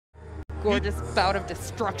gorgeous bout of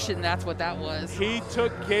destruction. That's what that was. He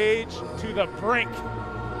took Gage to the brink.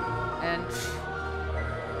 And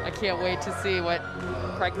I can't wait to see what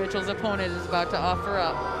Craig Mitchell's opponent is about to offer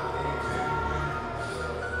up.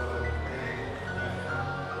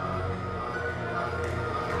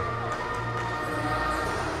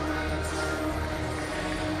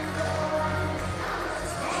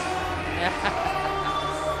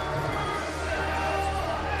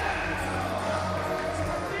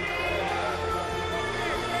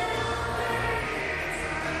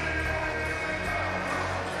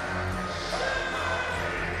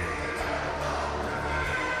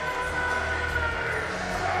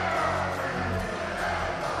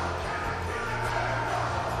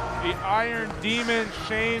 The Iron Demon,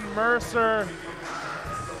 Shane Mercer.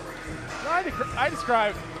 I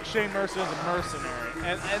describe Shane Mercer as a mercenary,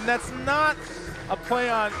 and that's not a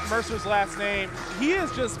play on Mercer's last name. He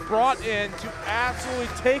is just brought in to absolutely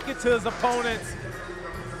take it to his opponents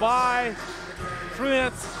by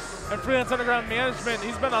Freelance and Freelance Underground Management.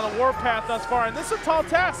 He's been on a warpath thus far, and this is a tall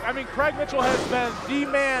task. I mean, Craig Mitchell has been the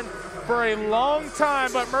man for a long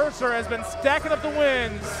time, but Mercer has been stacking up the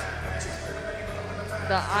wins.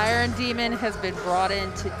 The Iron Demon has been brought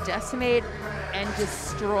in to decimate and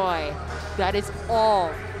destroy. That is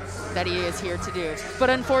all that he is here to do. But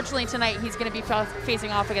unfortunately tonight he's going to be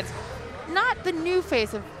facing off against not the new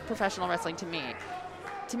face of professional wrestling to me.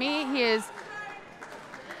 To me, he is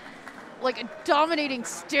like a dominating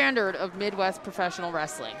standard of Midwest professional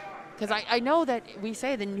wrestling. Because I know that we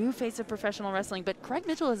say the new face of professional wrestling, but Craig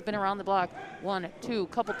Mitchell has been around the block two,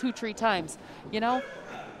 3 times, you know?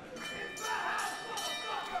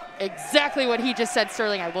 Exactly what he just said,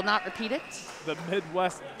 Sterling. I will not repeat it. The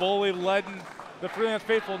Midwest bully letting the Freelance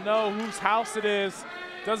faithful know whose house it is.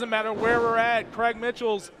 Doesn't matter where we're at. Craig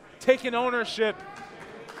Mitchell's taking ownership.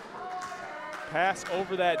 Pass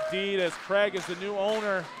over that deed as Craig is the new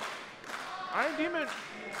owner. Iron Demon,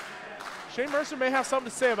 Shane Mercer may have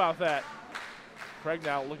something to say about that. Craig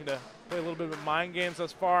now looking to play a little bit of mind games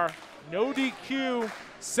thus far. No DQ,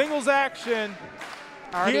 singles action.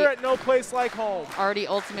 Here at No Place Like Home. Already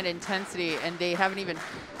ultimate intensity, and they haven't even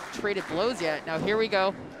traded blows yet. Now here we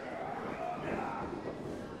go.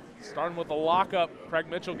 Starting with the lockup. Craig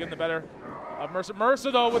Mitchell getting the better of Mercer.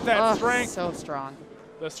 Mercer, though, with that strength. So strong.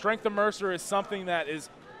 The strength of Mercer is something that is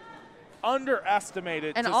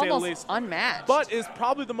underestimated, and to say the almost least. Unmatched. But is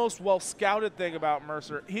probably the most well-scouted thing about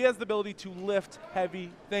Mercer. He has the ability to lift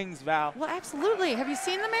heavy things, Val. Well, absolutely. Have you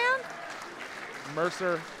seen the man?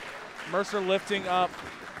 Mercer lifting up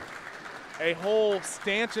a whole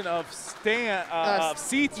stanchion of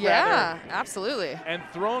seats, yeah, rather, absolutely. and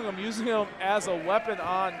throwing them, using them as a weapon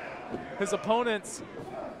on his opponents.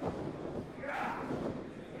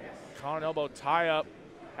 Collar and elbow tie up,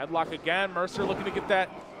 headlock again. Mercer looking to get that,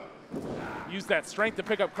 use that strength to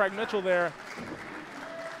pick up Craig Mitchell there.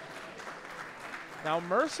 Now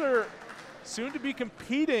Mercer soon to be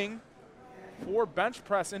competing for bench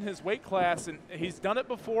press in his weight class, and he's done it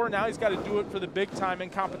before. Now he's got to do it for the big time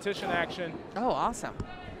in competition action. Oh, awesome.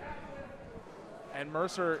 And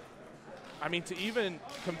Mercer, I mean, to even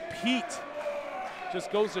compete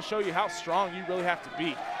just goes to show you how strong you really have to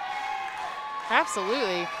be.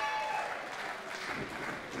 Absolutely.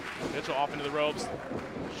 Mitchell off into the ropes,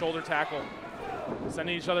 shoulder tackle,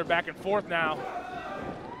 sending each other back and forth now.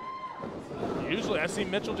 Usually I see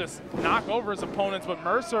Mitchell just knock over his opponents, but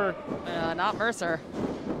Mercer. Not Mercer.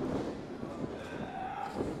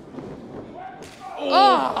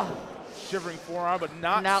 Oh! Shivering forearm, but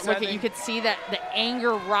not looking. You could see that the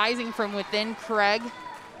anger rising from within Craig.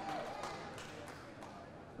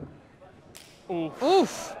 Oof.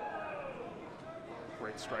 Oof.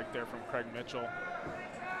 Great strike there from Craig Mitchell.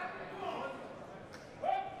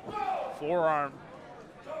 Forearm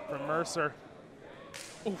from Mercer.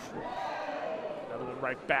 Oof. Another one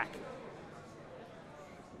right back.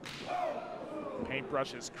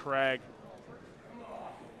 Paintbrushes Craig.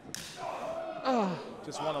 Oh.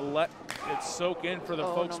 Just want to let it soak in for the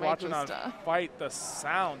folks watching on Fight, the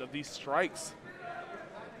sound of these strikes.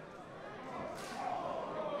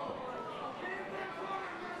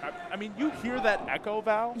 I mean, you hear that echo,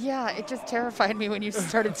 Val? Yeah, it just terrified me when you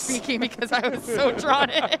started speaking because I was so drawn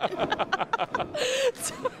in.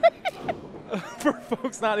 For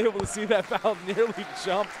folks not able to see that, Val nearly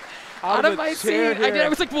jumped out of my seat. I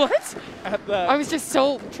was like, what? I was just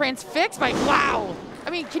so transfixed by, wow. I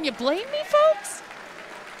mean, can you blame me, folks?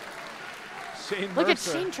 Shane Look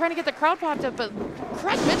Mercer. at Shane trying to get the crowd popped up, but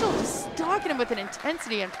Craig Mitchell just stalking him with an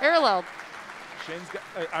intensity and parallel. Shane's got,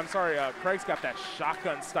 Craig's got that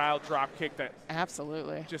shotgun-style drop kick that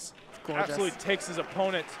absolutely just absolutely takes his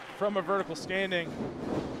opponent from a vertical standing.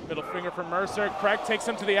 Middle finger from Mercer. Craig takes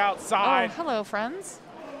him to the Oh, outside. hello, friends.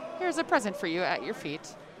 Here's a present for you at your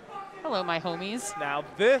feet. Hello, my homies. Now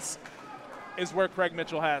this is where Craig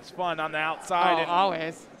Mitchell has fun, on the outside. Oh,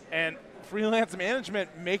 always. And Freelance management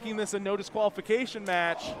making this a no disqualification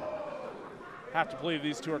match. Have to believe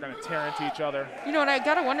these two are going to tear into each other. You know, and I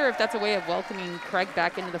got to wonder if that's a way of welcoming Craig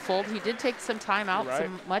back into the fold. He did take some time out, Right.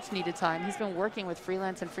 some much needed time. He's been working with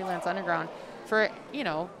Freelance and Freelance Underground for, you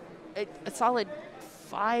know, a solid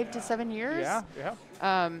 5 to 7 years. Yeah.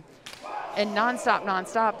 And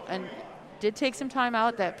nonstop, and did take some time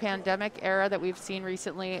out. That pandemic era that we've seen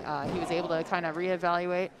recently, he was able to kind of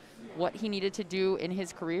reevaluate what he needed to do in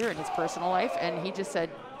his career and his personal life, and he just said,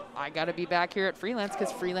 I got to be back here at Freelance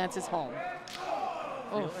because Freelance is home.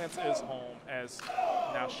 Freelance is home, as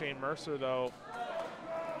now Shane Mercer, though,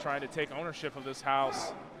 trying to take ownership of this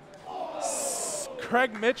house.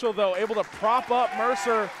 Craig Mitchell, though, able to prop up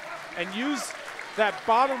Mercer and use that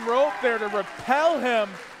bottom rope there to repel him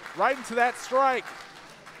right into that strike.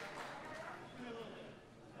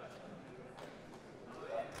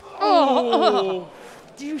 Oh.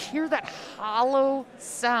 Do you hear that hollow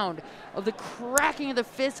sound of the cracking of the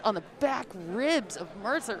fist on the back ribs of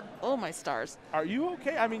Mercer? Oh, my stars. Are you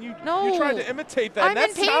okay? I mean, you No. tried to imitate that. I'm That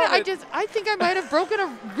in pain. sounded- I think I might have broken a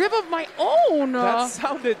rib of my own. That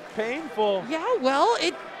sounded painful. Yeah, well,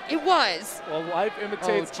 it was. Well, life Oh,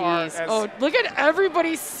 imitates art. jeez. As Oh, look at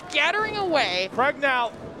everybody scattering away. Craig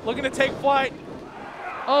now looking to take flight.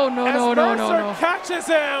 Oh, no, As no, no, Mercer no, no. catches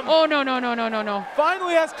him. Oh, no, no, no, no, no, no.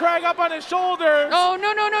 Finally has Craig up on his shoulders. Oh,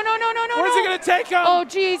 no, no, no, no, no, no, no. Where's he going to take him? Oh,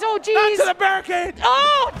 jeez. Oh, Not to jeez. the barricade.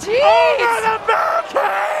 Oh, Over jeez. the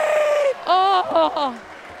barricade. Oh.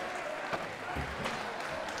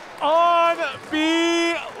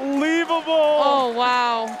 Unbelievable. Oh,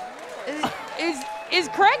 wow. Is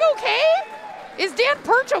Craig okay? Is Dan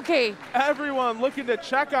Perch okay? Everyone looking to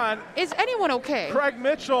check on Is anyone okay? Craig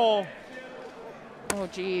Mitchell. Oh,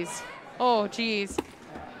 jeez. Oh, jeez.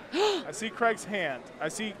 I see Craig's hand. I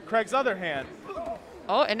see Craig's other hand.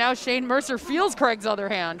 Oh, and now Shane Mercer feels Craig's other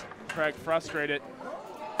hand. Craig frustrated.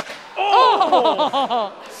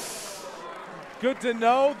 Oh! Good to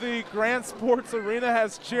know the Grand Sports Arena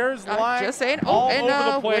has chairs lined Just saying. all Oh, and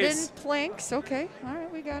over the wooden place. planks. Okay. All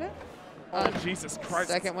right, we got it. Oh, Jesus Christ.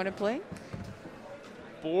 Second wooden plank.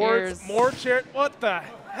 Boards, Here's- more chairs. What the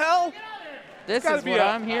hell? This gotta is be what a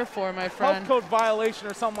I'm here for, my Health friend. code violation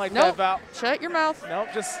or something like Nope. that, Val. Shut your mouth. Nope,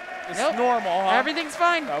 just Nope. normal, huh? Everything's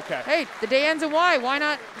fine. Okay. Hey, the day ends in Y. Why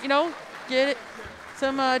not, you know, get it,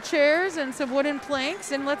 some chairs and some wooden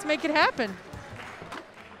planks, and let's make it happen.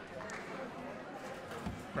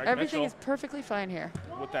 Craig Everything Mitchell is perfectly fine here.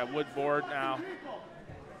 with that wood board now.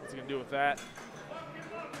 What's he going to do with that?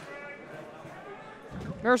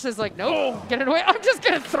 Mercer's like, nope, Oh. get it away. I'm just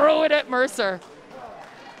going to throw it at Mercer.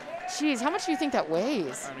 Jeez, how much do you think that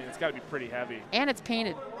weighs? I mean, it's got to be pretty heavy. And it's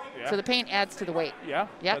painted, Yeah. so the paint adds to the weight. Yeah,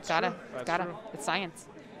 Yeah, that's gotta, true. That's gotta. true. It's science.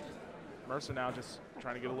 Mercer now just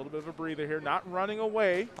trying to get a little bit of a breather here, not running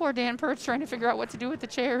away. Poor Dan Perch trying to figure out what to do with the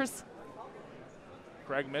chairs.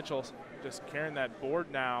 Craig Mitchell just carrying that board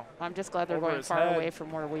now. I'm just glad they're Over going his far head. away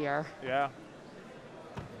from where we are. Yeah.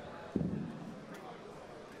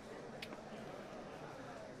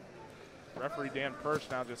 Referee Dan Perch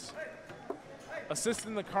now just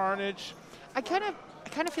assisting the carnage. I kind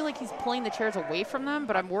of feel like he's pulling the chairs away from them,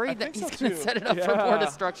 but I'm worried that think he's so going to too. set it up for more Yeah.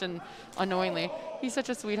 destruction unknowingly. He's such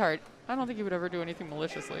a sweetheart. I don't think he would ever do anything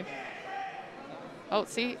maliciously. Oh,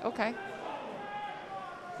 see? Okay.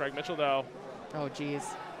 Craig Mitchell, though, Oh, geez.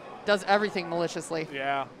 Does everything maliciously.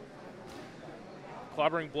 yeah.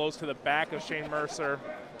 Clobbering blows to the back of Shane Mercer.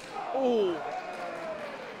 Oh.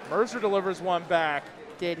 Mercer delivers one back.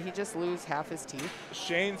 Did he just lose half his teeth?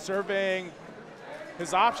 Shane surveying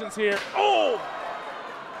his options here. Oh!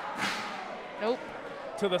 Nope.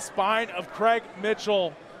 To the spine of Craig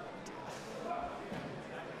Mitchell.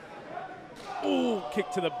 Ooh, kick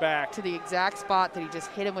to the back. To the exact spot that he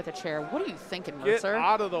just hit him with a chair. What are you thinking, Get Mercer?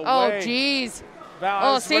 out of the Oh, way. geez.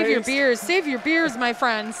 Val Oh, is save your raised- beers. Save your beers, my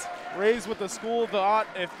friends. Raised with the school of thought.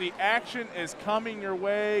 If the action is coming your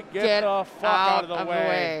way, get the fuck out of the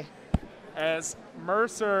way. As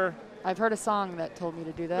Mercer. I've heard a song that told me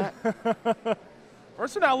to do that.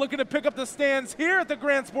 Mercer now looking to pick up the stands here at the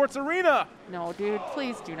Grand Sports Arena. No, dude,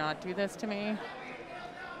 please do not do this to me.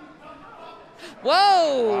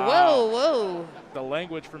 Whoa, Wow. whoa, whoa. The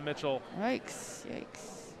language from Mitchell. Yikes,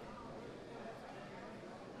 yikes.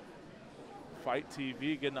 Fight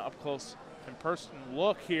TV getting an up-close and personal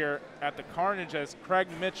look here at the carnage as Craig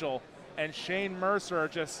Mitchell and Shane Mercer are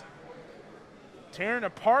just tearing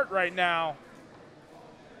apart right now.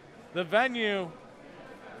 The venue.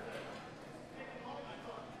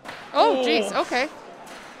 Oh, jeez. Okay.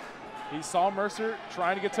 He saw Mercer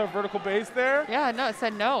trying to get to a vertical base there. Yeah, no, it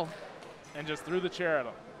said no. And just threw the chair at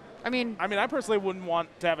him. I mean, I personally wouldn't want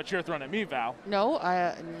to have a chair thrown at me, Val. no,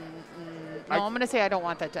 I'm going to say I don't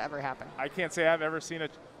want that to ever happen. I can't say I've ever seen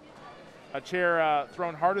a chair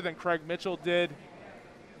thrown harder than Craig Mitchell did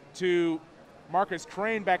to Marcus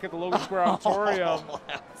Crane back at the Logan Square Auditorium.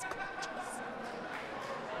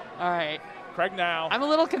 All right. Craig now. I'm a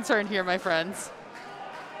little concerned here, my friends.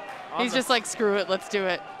 He's just like, screw it, let's do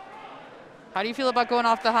it. How do you feel about going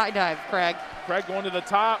off the high dive, Craig? Craig going to the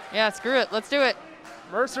top. Yeah, screw it, let's do it.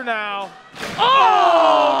 Mercer now.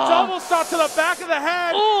 Oh! Double stop to the back of the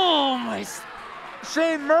head. Oh, my.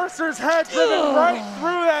 Shane Mercer's head driven right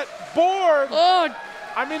through that board. Oh.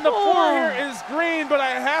 I mean, the floor here is green, but I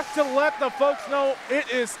have to let the folks know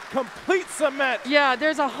it is complete cement. Yeah,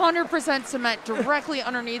 there's 100% cement directly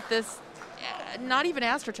underneath this. Not even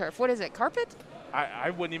AstroTurf. What is it, carpet? I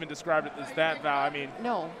wouldn't even describe it as that, Val. I mean,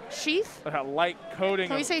 no, sheath? A light coating.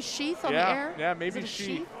 Can we say sheath on the air? Yeah, maybe is it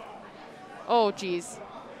sheath. Oh, geez.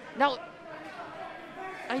 Now,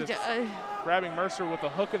 grabbing Mercer with a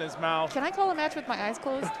hook in his mouth. Can I call a match with my eyes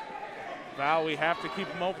closed? Val, we have to keep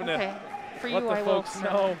him open to let the folks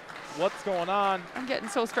know what's going on. I'm getting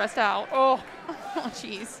so stressed out. Oh,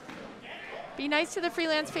 jeez. Be nice to the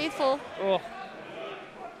Freelance faithful. Oh.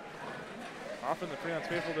 Often the Freelance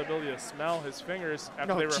faithful the ability to smell his fingers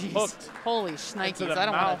after they were hooked. Holy shnikes, I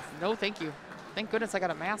don't want to. No, thank you. Thank goodness I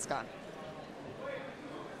got a mask on.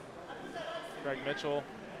 Craig Mitchell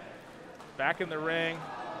back in the ring.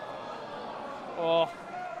 Oh.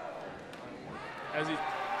 As he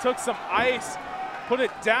took some ice, put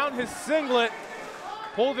it down his singlet,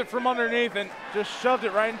 pulled it from underneath, and just shoved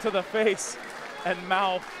it right into the face and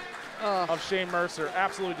mouth of Shane Mercer.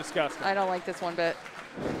 Absolutely disgusting. I don't like this one bit.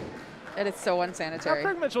 It is so unsanitary. Now,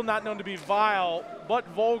 Craig Mitchell not known to be vile, but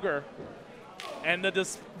vulgar. And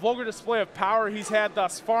the vulgar display of power he's had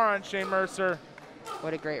thus far on Shane Mercer.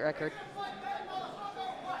 What a great record.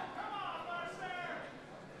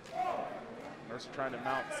 Mercer trying to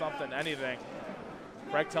mount something, anything.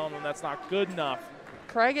 Craig telling him that's not good enough.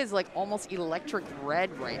 Craig is like almost electric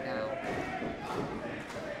red right now.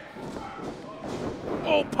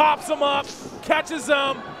 Oh, pops him up, catches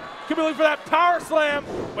him. Could be looking for that power slam.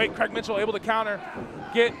 Wait, Craig Mitchell able to counter.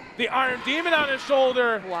 Get the Iron Demon on his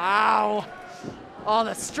shoulder. Wow. All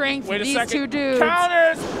the strength in these two dudes.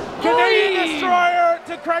 Counters. Canadian Destroyer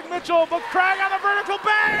to Craig Mitchell, but Craig on the vertical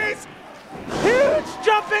base. Huge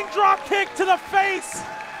jumping drop kick to the face.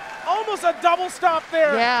 Almost a double stop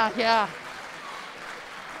there. Yeah.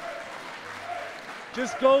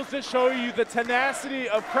 Just goes to show you the tenacity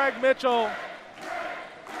of Craig Mitchell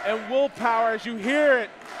and willpower as you hear it.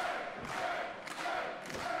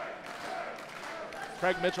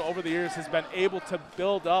 Craig Mitchell over the years has been able to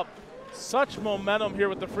build up such momentum here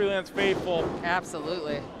with the Freelance faithful.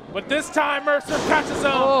 Absolutely. But this time Mercer catches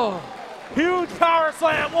him. Oh. Huge power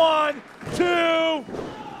slam, 1, 2.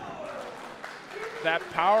 That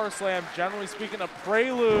power slam, generally speaking, a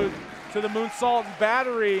prelude to the moonsault and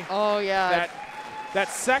battery. Oh, yeah. That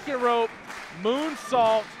second rope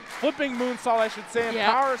moonsault, flipping moonsault, I should say, and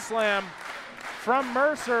power slam from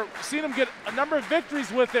Mercer. Seen him get a number of victories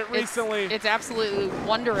with it recently. It's absolutely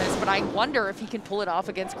wondrous, but I wonder if he can pull it off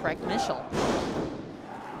against Craig Mitchell.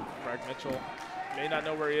 Craig Mitchell may not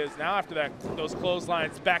know where he is now after those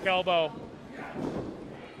clotheslines. Back elbow.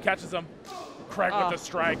 Catches him. Craig with the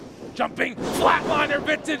strike. Jumping flatliner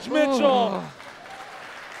vintage Mitchell.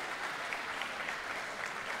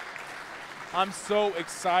 I'm so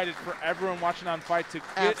excited for everyone watching on Fight to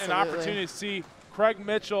get an opportunity to see Craig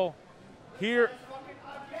Mitchell here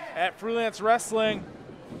at Freelance Wrestling.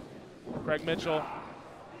 Craig Mitchell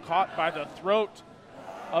caught by the throat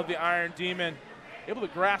of the Iron Demon, able to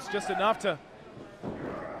grasp just enough to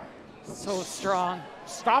so strong.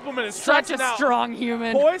 Stop him in his such a strong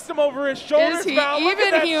human. Hoist him over his shoulders. Is he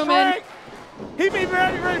even human? Strength. He may be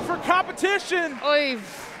ready for competition. Oy.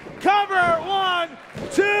 Cover, 1,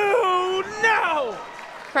 2, no!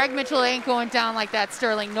 Craig Mitchell ain't going down like that,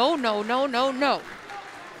 Sterling. No.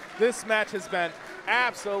 This match has been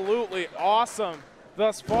absolutely awesome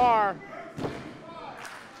thus far.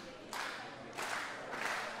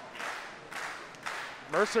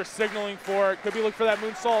 Mercer signaling for it. Could be looking for that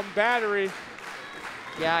moonsault and battery.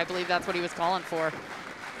 Yeah, I believe that's what he was calling for.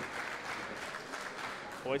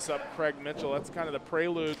 Hoists up Craig Mitchell. That's kind of the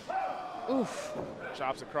prelude. Oof.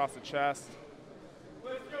 Chops across the chest.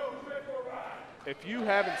 If you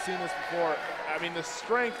haven't seen this before, I mean, the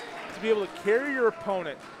strength to be able to carry your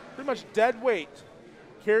opponent, pretty much dead weight,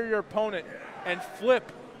 carry your opponent and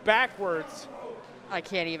flip backwards. I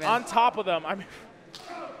can't even. On top of them. I mean,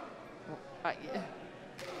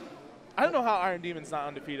 I don't know how Iron Demon's not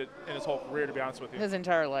undefeated in his whole career, to be honest with you. His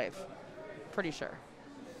entire life. Pretty sure.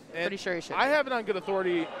 And pretty sure he should. I have it on good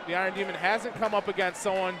authority. The Iron Demon hasn't come up against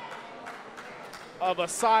someone of a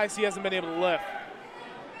size he hasn't been able to lift.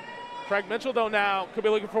 Craig Mitchell, though, now could be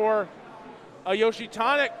looking for a Yoshi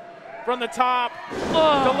Tonic from the top.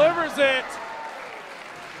 Oh. Delivers it.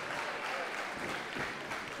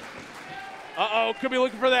 Uh-oh, could be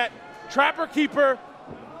looking for that Trapper Keeper.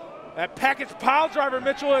 That package pile driver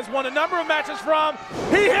Mitchell has won a number of matches from.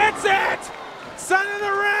 He hits it! Center of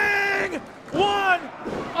the ring! One!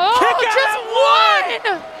 Oh, just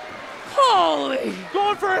one! Holy!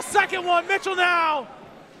 Going for a second one. Mitchell now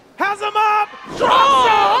has him up.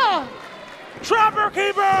 Drops him! Trapper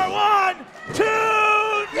Keeper, 1, 2,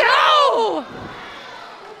 no!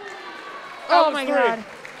 Oh my God.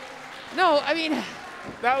 No, I mean.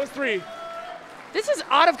 That was 3. This is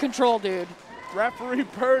out of control, dude. Referee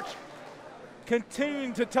Perch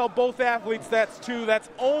continuing to tell both athletes that's 2. That's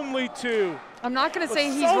only 2. I'm not going to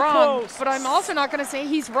say he's so wrong, close. but I'm also not going to say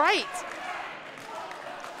he's right.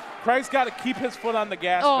 Craig's got to keep his foot on the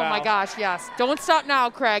gas Oh valve. my gosh, yes. Don't stop now,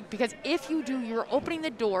 Craig, because if you do, you're opening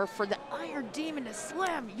the door for the Iron Demon to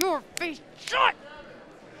slam your face shut.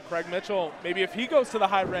 Craig Mitchell, maybe if he goes to the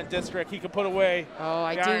high rent district, he could put away. Oh,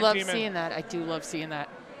 I do love seeing that. I do love seeing that.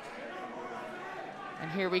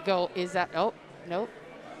 And here we go. Is that, oh, nope.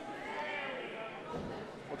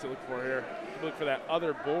 What's he look for here? Look for that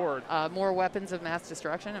other board. More weapons of mass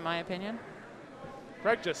destruction, in my opinion.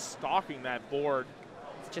 Craig just stalking that board.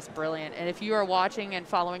 It's just brilliant. And if you are watching and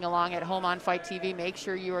following along at home on Fight TV, make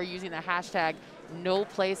sure you are using the hashtag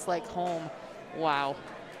 #NoPlaceLikeHome. Wow.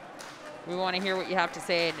 We want to hear what you have to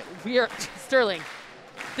say. And we are, Sterling,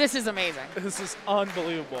 this is amazing. This is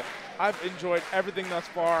unbelievable. I've enjoyed everything thus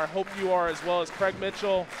far. I hope you are as well. As Craig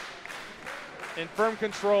Mitchell in firm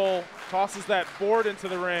control, tosses that board into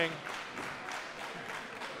the ring.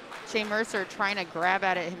 Shane Mercer trying to grab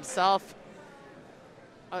at it himself.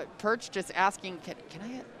 Perch just asking, can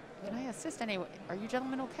I assist anyway? Are you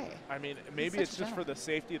gentlemen okay? I mean, maybe it's just for the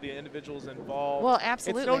safety of the individuals involved. Well,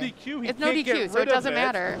 absolutely. It's no DQ. It's no DQ, so it doesn't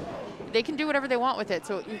matter. They can do whatever they want with it.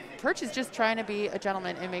 So Perch is just trying to be a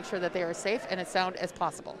gentleman and make sure that they are safe and as sound as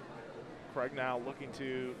possible. Craig now looking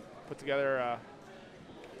to put together a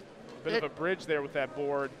bit of a bridge there with that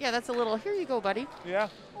board. Yeah, that's a little, here you go, buddy. Yeah.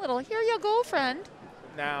 A little, here you go, friend.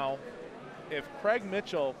 Now, if Craig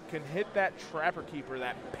Mitchell can hit that Trapper Keeper,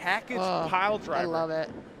 that package pile driver. I love it.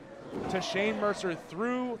 To Shane Mercer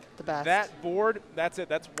through the best. That board, that's it.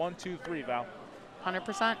 That's 1, 2, 3, Val.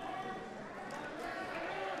 100%.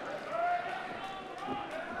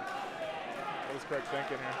 What is Craig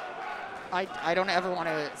thinking here? I don't ever want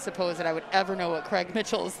to suppose that I would ever know what Craig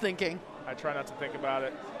Mitchell is thinking. I try not to think about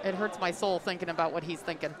it. It hurts my soul thinking about what he's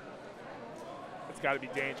thinking. It's got to be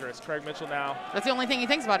dangerous. Craig Mitchell now. That's the only thing he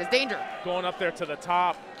thinks about is danger. Going up there to the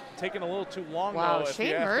top. Taking a little too long, though, if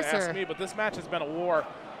you have to ask me. But this match has been a war.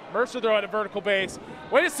 Mercer, though, at a vertical base.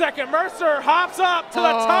 Wait a second. Mercer hops up to the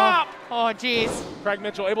top. Oh, jeez. Craig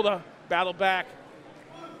Mitchell able to battle back.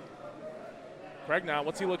 Craig now,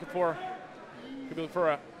 what's he looking for? Could be looking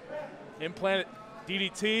for a implanted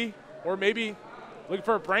DDT, or maybe looking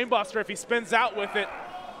for a brainbuster if he spins out with it.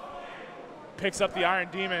 Picks up the Iron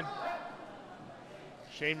Demon.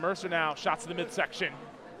 Shane Mercer now, shots to the midsection.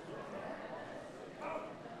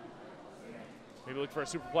 Maybe look for a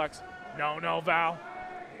superplex. No, Val.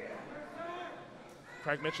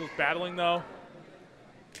 Craig Mitchell's battling, though.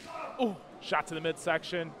 Oh, shot to the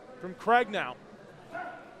midsection from Craig now.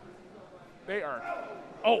 They are,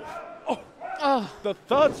 oh. The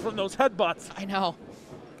thuds from those headbutts. I know.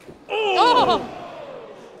 Oh!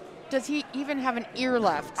 Does he even have an ear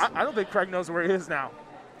left? I don't think Craig knows where he is now.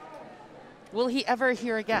 Will he ever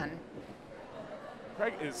hear again?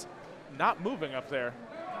 Craig is not moving up there.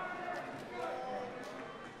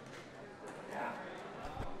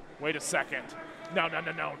 Wait a second.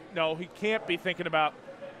 No, he can't be thinking about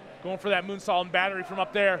going for that moonsault and battery from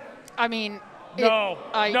up there. I mean, no.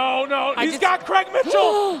 He's got Craig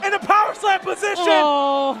Mitchell in a power slam position.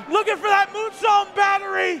 Looking for that moonsault and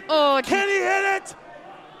battery. Can he hit it?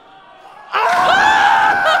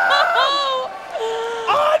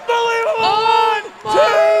 Unbelievable. 1,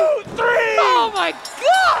 2, 3. Oh my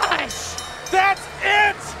gosh. That's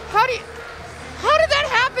it. How did that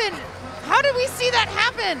happen? How did we see that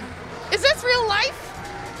happen? Is this real life?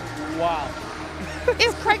 Wow.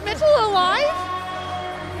 Is Craig Mitchell alive?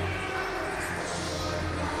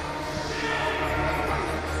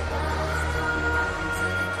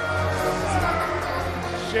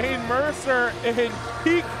 Shane Mercer in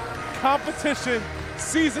peak competition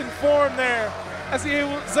season form there. as he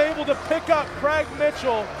was able to pick up Craig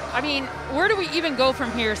Mitchell. I mean, where do we even go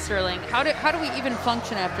from here, Sterling? How do we even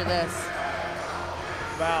function after this?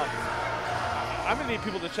 Wow. I'm going to need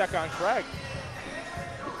people to check on Craig.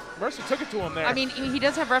 Mercer took it to him there. I mean, he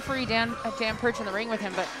does have referee Dan Perch in the ring with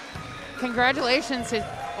him, but congratulations.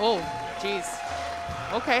 Oh, geez.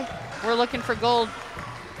 Okay, we're looking for gold.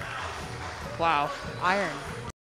 Wow, Iron.